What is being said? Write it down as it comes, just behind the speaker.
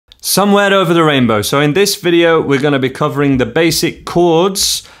Somewhere Over the Rainbow. So in this video, we're going to be covering the basic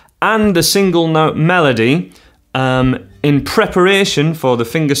chords and the single note melody in preparation for the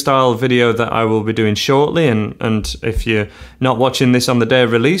fingerstyle video that I will be doing shortly. And if you're not watching this on the day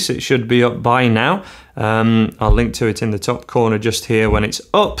of release, it should be up by now. I'll link to it in the top corner just here when it's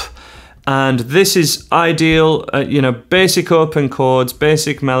up. And this is ideal, you know, basic open chords,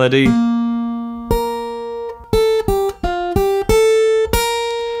 basic melody.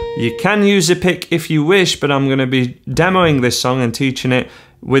 You can use a pick if you wish, but I'm going to be demoing this song and teaching it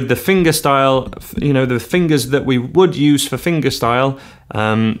with the fingerstyle, you know, the fingers that we would use for fingerstyle,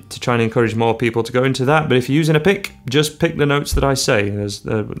 to try and encourage more people to go into that. But if you're using a pick, just pick the notes that I say.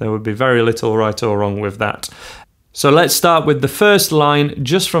 There would be very little right or wrong with that. So let's start with the first line,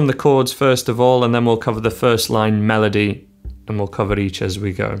 just from the chords first of all, and then we'll cover the first line melody, and we'll cover each as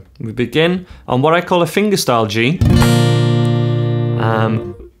we go. We begin on what I call a fingerstyle G.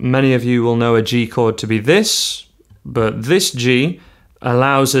 Many of you will know a G chord to be this, but this G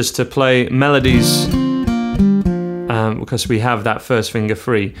allows us to play melodies because we have that first finger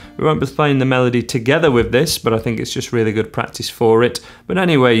free. We won't be playing the melody together with this, but I think it's just really good practice for it. But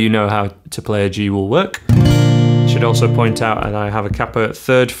anyway, you know how to play a G will work. I should also point out that I have a capo at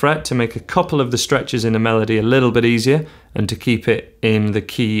 3rd fret to make a couple of the stretches in a melody a little bit easier and to keep it in the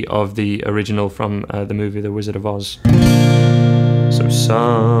key of the original from the movie The Wizard of Oz. So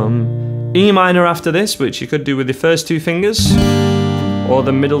some E minor after this, which you could do with the first 2 fingers or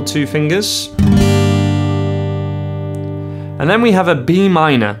the middle 2 fingers. And then we have a B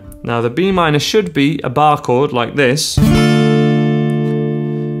minor. Now the B minor should be a bar chord like this.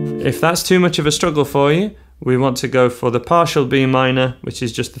 If that's too much of a struggle for you, we want to go for the partial B minor, which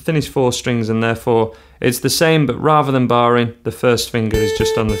is just the thinnest 4 strings, and therefore it's the same, but rather than barring, the first finger is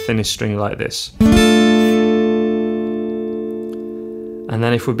just on the thinnest string like this. And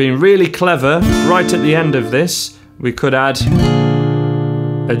then if we're being really clever, right at the end of this, we could add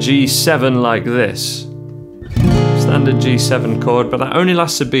a G7 like this. Standard G7 chord, but that only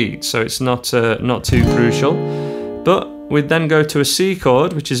lasts a beat, so it's not too crucial. But we'd then go to a C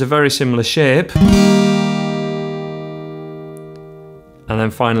chord, which is a very similar shape. And then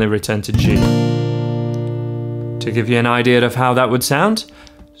finally return to G. To give you an idea of how that would sound.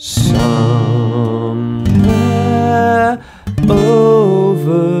 Somewhere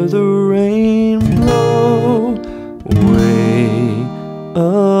over the rainbow, way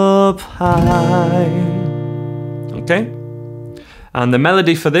up high. Okay, and the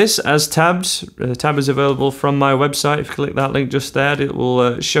melody for this, as tabbed, the tab is available from my website. If you click that link just there, it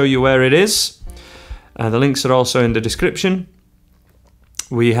will show you where it is. The links are also in the description.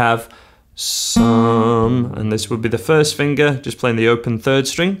 We have some, and this would be the first finger, just playing the open 3rd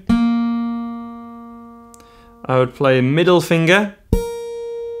string. I would play middle finger,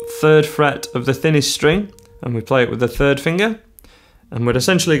 3rd fret of the thinnest string, and we play it with the 3rd finger. And we're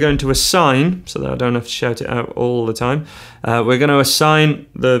essentially going to assign, so that I don't have to shout it out all the time, we're going to assign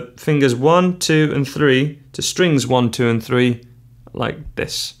the fingers 1, 2, and 3 to strings 1, 2, and 3 like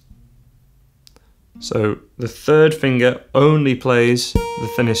this. So the 3rd finger only plays the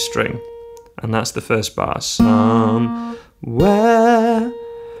thinnest string, and that's the first bar. Somewhere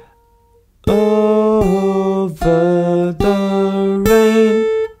over the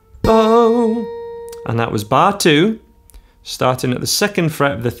rainbow. And that was bar 2, starting at the 2nd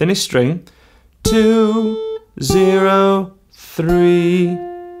fret of the thinnest string. 2, 0, 3.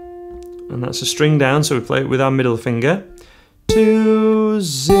 And that's a string down, so we play it with our middle finger. 2,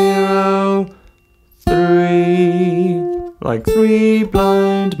 0, 3. Like 3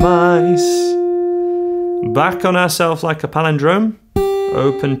 blind mice. Back on ourselves like a palindrome.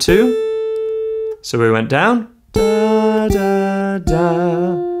 Open 2. So we went down. Da, da,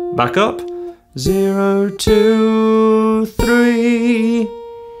 da. Back up. 0, 2, 3.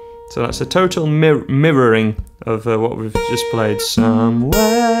 So that's a total mirroring of what we've just played.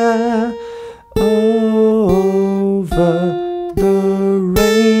 Somewhere over the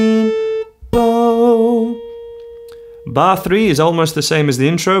rainbow. Bar 3 is almost the same as the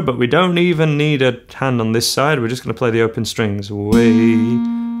intro, but we don't even need a hand on this side. We're just going to play the open strings. Way,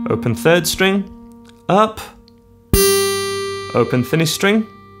 open 3rd string, up, open thinnest string.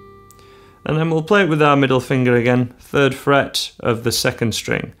 And then we'll play it with our middle finger again, 3rd fret of the 2nd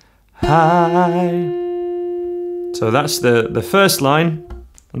string. High. So that's the first line,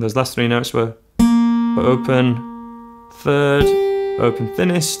 and those last 3 notes were open, 3rd, open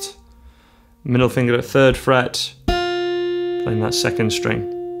thinnest, middle finger at 3rd fret, playing that 2nd string.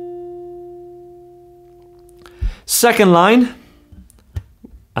 Second line,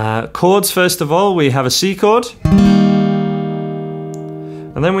 chords first of all, we have a C chord.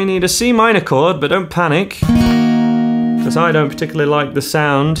 And then we need a C minor chord, but don't panic, because I don't particularly like the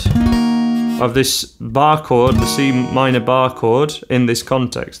sound of this bar chord, the C minor bar chord, in this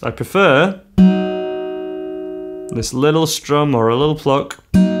context. I prefer this little strum or a little pluck,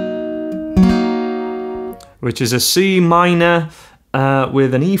 which is a C minor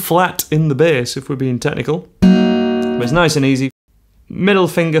with an E flat in the bass, if we're being technical. But it's nice and easy. Middle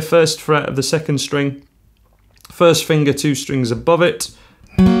finger, first fret of the second string. First finger, 2 strings above it.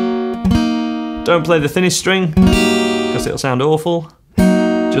 Don't play the thinnest string, because it'll sound awful.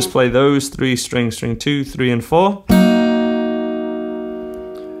 Just play those 3 strings, string 2, 3 and 4.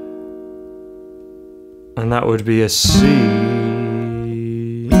 And that would be a C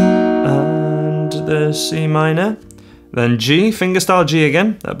and the C minor. Then G, fingerstyle G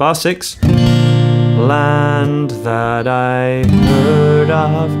again, at bar 6. Land that I heard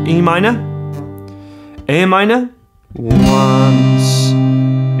of. E minor. A minor. Once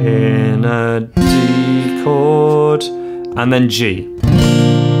in a D chord. And then G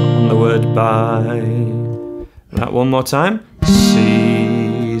on the word by. That one more time.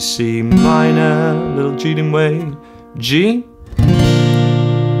 C, C minor, little cheating way. G.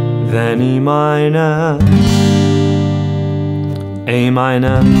 Then E minor. A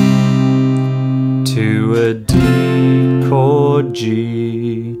minor to a D chord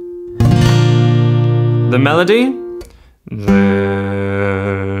G. The melody,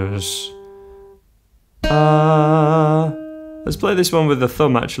 there's let's play this one with the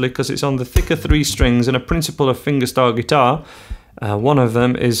thumb actually, because it's on the thicker 3 strings, and a principle of fingerstyle guitar, one of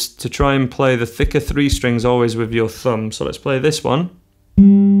them is to try and play the thicker 3 strings always with your thumb. So let's play this one.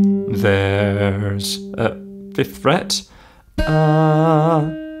 There's 5th fret.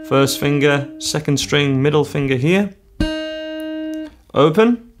 First finger, second string, middle finger here.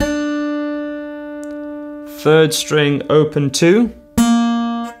 Open. Third string, open 2.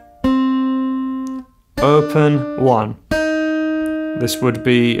 Open 1. This would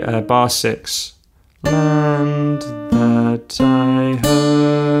be bar 6. Land that I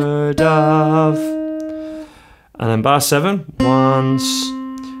heard of. And then bar 7, once.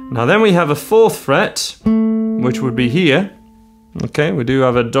 Now then we have a 4th fret, which would be here. Okay, we do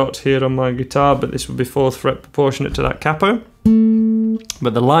have a dot here on my guitar, but this would be 4th fret proportionate to that capo.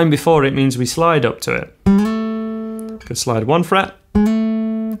 But the line before it means we slide up to it. Could slide 1 fret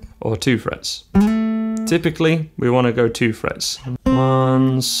or 2 frets. Typically, we want to go 2 frets.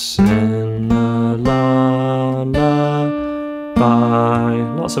 Once in a lullaby.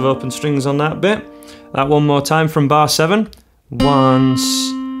 Lots of open strings on that bit. That one more time from bar 7. Once,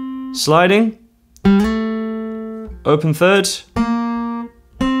 sliding. Open 3rd.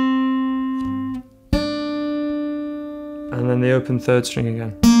 And then the open 3rd string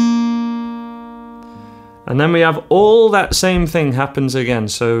again. And then we have all that same thing happens again.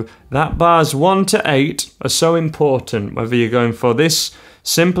 So that bars 1 to 8 are so important, whether you're going for this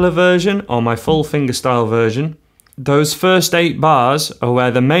simpler version or my full fingerstyle version. Those first 8 bars are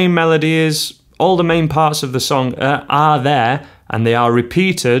where the main melody is, all the main parts of the song are there, and they are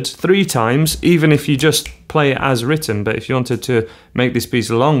repeated 3 times, even if you just play it as written. But if you wanted to make this piece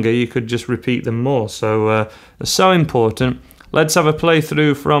longer, you could just repeat them more. So they're so important. Let's have a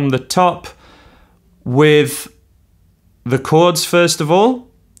playthrough from the top with the chords first of all,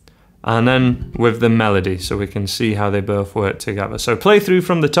 and then with the melody, so we can see how they both work together. So play through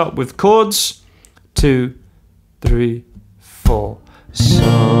from the top with chords. 2, 3, 4.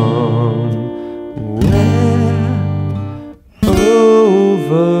 Somewhere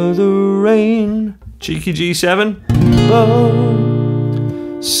over the rain. Cheeky G7.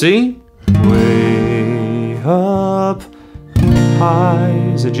 Bow. C. Way up high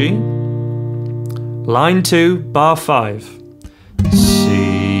is a G. Line 2, bar 5.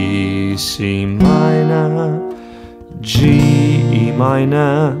 C, C minor, G, E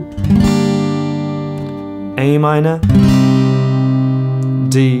minor, A minor,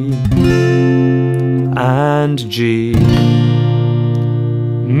 D, and G.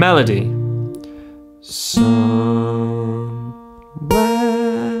 Melody. Somewhere.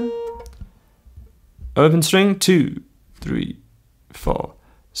 Open string, 2, 3, 4.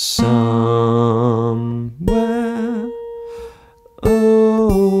 Somewhere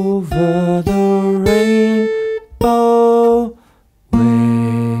over the rainbow,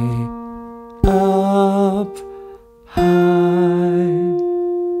 way up high,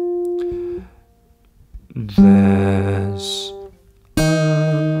 there's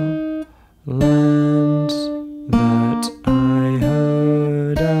a land that I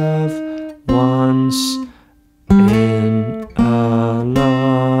heard of once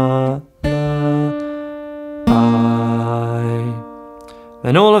in a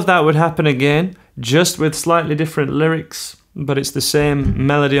of that would happen again, just with slightly different lyrics, but it's the same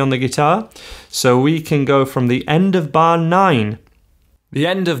melody on the guitar. So we can go from the end of bar 9. The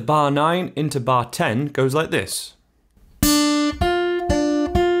end of bar 9 into bar 10 goes like this.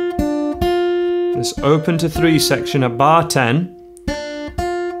 This open to 3 section at bar 10.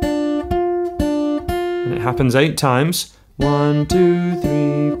 And it happens 8 times. 1, 2,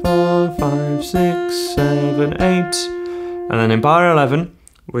 3, 4, 5, 6, 7, 8. And then in bar 11,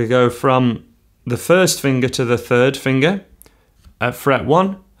 we go from the first finger to the third finger at fret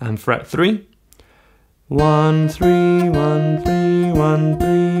 1 and fret 3. 1, 3, 1, 3, 1,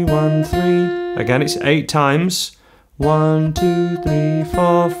 3, 1, 3. Again, it's 8 times. 1, 2, 3,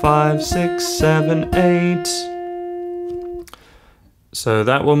 4, 5, 6, 7, 8. So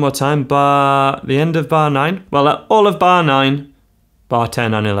that one more time. The end of bar 9. Well, all of bar 9, bar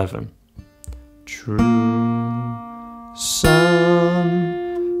 10 and 11. True, someday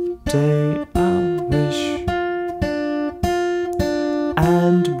I'll wish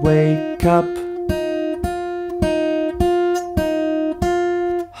and wake up.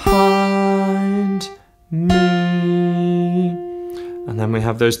 Find me. And then we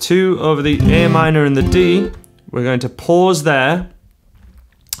have those 2 over the A minor and the D. We're going to pause there.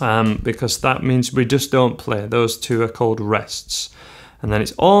 Because that means we just don't play. Those 2 are called rests. And then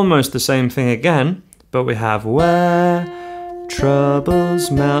it's almost the same thing again, but we have where troubles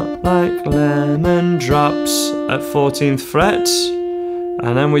melt like lemon drops at 14th fret.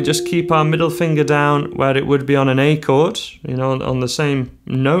 And then we just keep our middle finger down where it would be on an A chord, you know, on the same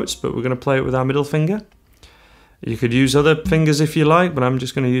notes, but we're going to play it with our middle finger. You could use other fingers if you like, but I'm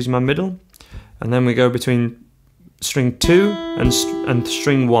just going to use my middle. And then we go between string 2 and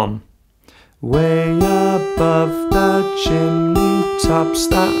string 1. Way above the chimney tops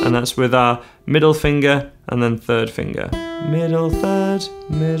that, and that's with our middle finger and then third finger. Middle third,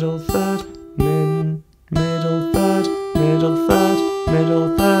 middle third, middle third, middle third,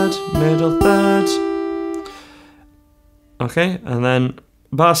 middle third, middle third. Okay, and then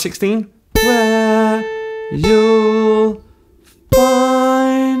bar 16. Where you'll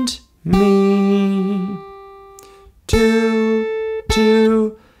find me. 2,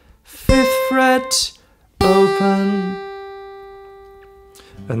 2, 5th fret, open.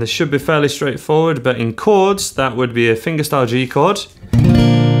 And this should be fairly straightforward, but in chords, that would be a fingerstyle G chord.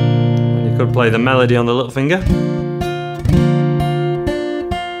 And you could play the melody on the little finger.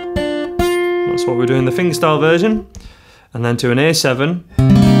 That's what we do in the fingerstyle version. And then to an A7.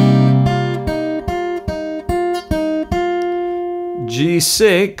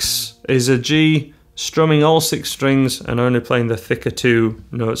 G6 is a G strumming all 6 strings and only playing the thicker 2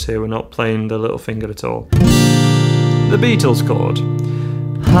 notes here. We're not playing the little finger at all. The Beatles chord.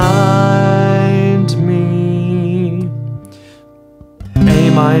 Find me. A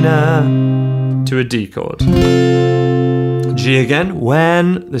minor to a D chord. G again.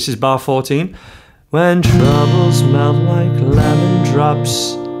 When, this is bar 14. When troubles melt like lemon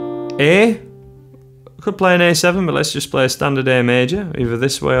drops. A. Could play an A7, but let's just play a standard A major, either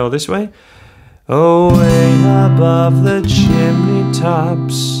this way or this way. Oh, way above the chimney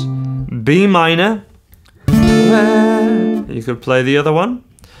tops. B minor. Where you could play the other one.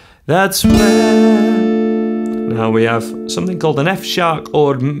 That's where. Now we have something called an F sharp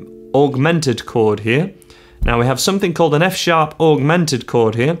augmented chord here. Now we have something called an F sharp augmented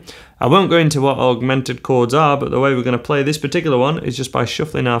chord here. I won't go into what augmented chords are, but the way we're going to play this particular one is just by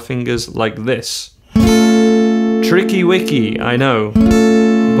shuffling our fingers like this. Tricky wicky, I know,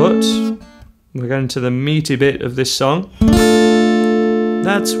 but we're getting to the meaty bit of this song.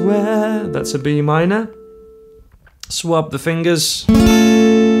 That's where, that's a B minor. Swap the fingers.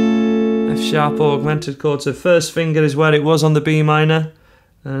 F sharp augmented chord. So first finger is where it was on the B minor,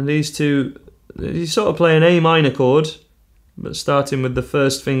 and these 2, you sort of play an A minor chord, but starting with the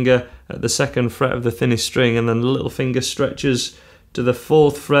first finger at the 2nd fret of the thinnest string, and then the little finger stretches to the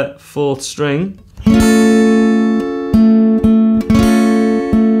 4th fret, 4th string.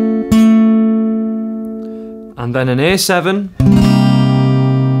 And then an A7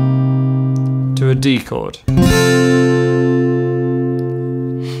 to a D chord.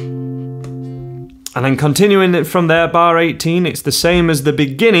 And then continuing it from there, bar 18, it's the same as the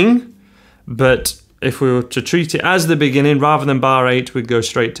beginning, but if we were to treat it as the beginning, rather than bar 8, we'd go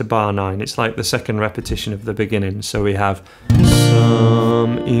straight to bar 9. It's like the 2nd repetition of the beginning. So we have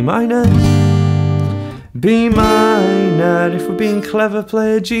some E minor, B minor, if we're being clever,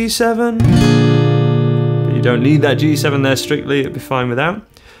 play a G7. But you don't need that G7 there strictly, it'd be fine without.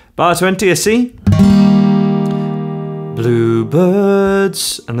 Bar 20, a C,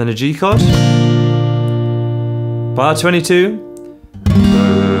 bluebirds, and then a G chord. Bar 22,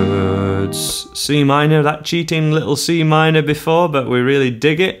 birds. bluebirds. C minor, that cheating little C minor before, but we really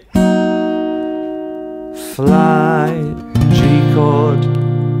dig it. Fly, G chord,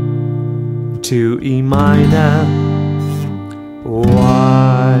 to E minor.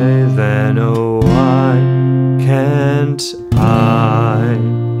 Why then, oh why can't I?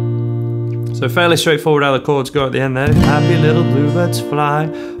 So fairly straightforward how the chords go at the end there. Happy little bluebirds fly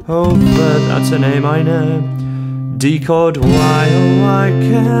over, that's an A minor. D chord, why oh why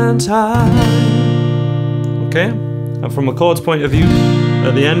can't I? Okay, and from a chords point of view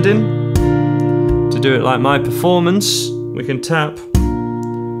at the ending, to do it like my performance, we can tap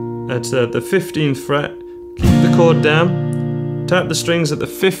at the 15th fret, keep the chord down, tap the strings at the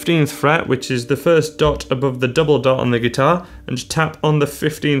 15th fret, which is the first dot above the double dot on the guitar, and just tap on the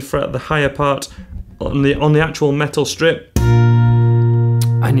 15th fret, the higher part, on the actual metal strip,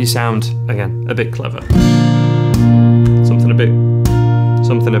 and you sound, again, a bit clever. Something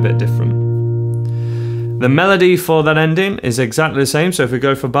a bit different. The melody for that ending is exactly the same, so if we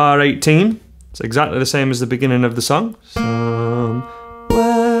go for bar 18, it's exactly the same as the beginning of the song. Somewhere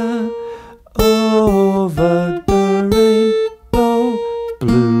over the rainbow,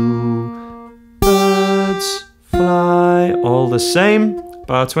 blue birds fly. All the same.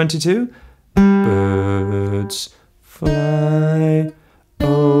 Bar 22. Birds fly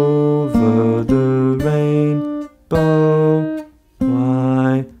over the rainbow.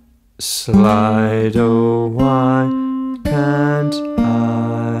 Why slide, oh why can't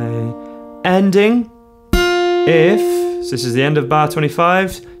I? Ending, if, so this is the end of bar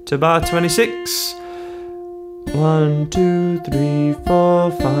 25 to bar 26. 1, 2, 3,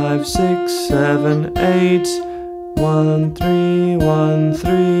 4, 5, 6, 7, 8. 1, 3, 1,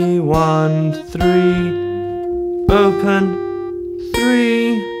 3, 1, 3. Open,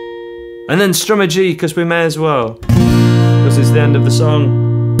 3. And then strum a G, because we may as well. Because it's the end of the song.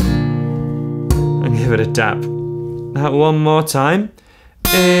 And give it a tap. That one more time.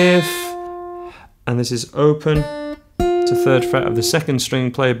 If, and this is open to 3rd fret of the 2nd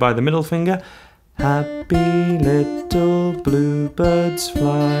string played by the middle finger. Happy little bluebirds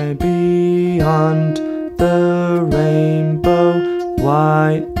fly beyond the rainbow.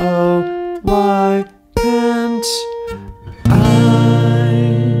 Why, oh, why can't I?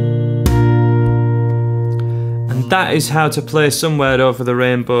 And that is how to play Somewhere Over the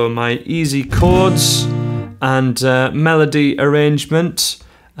Rainbow, my easy chords and melody arrangement.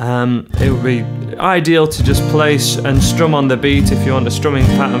 It would be ideal to just place and strum on the beat if you want a strumming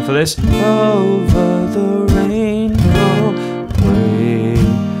pattern for this. Over the rainbow, way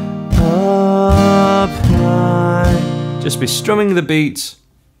up high. Just be strumming the beat,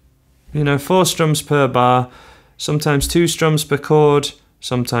 you know, 4 strums per bar, sometimes 2 strums per chord,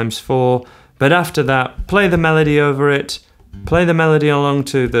 sometimes 4. But after that, play the melody over it, play the melody along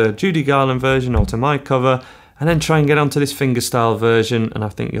to the Judy Garland version or to my cover, and then try and get onto this fingerstyle version, and I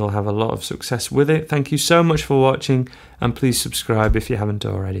think you'll have a lot of success with it. Thank you so much for watching, and please subscribe if you haven't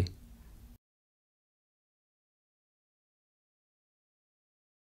already.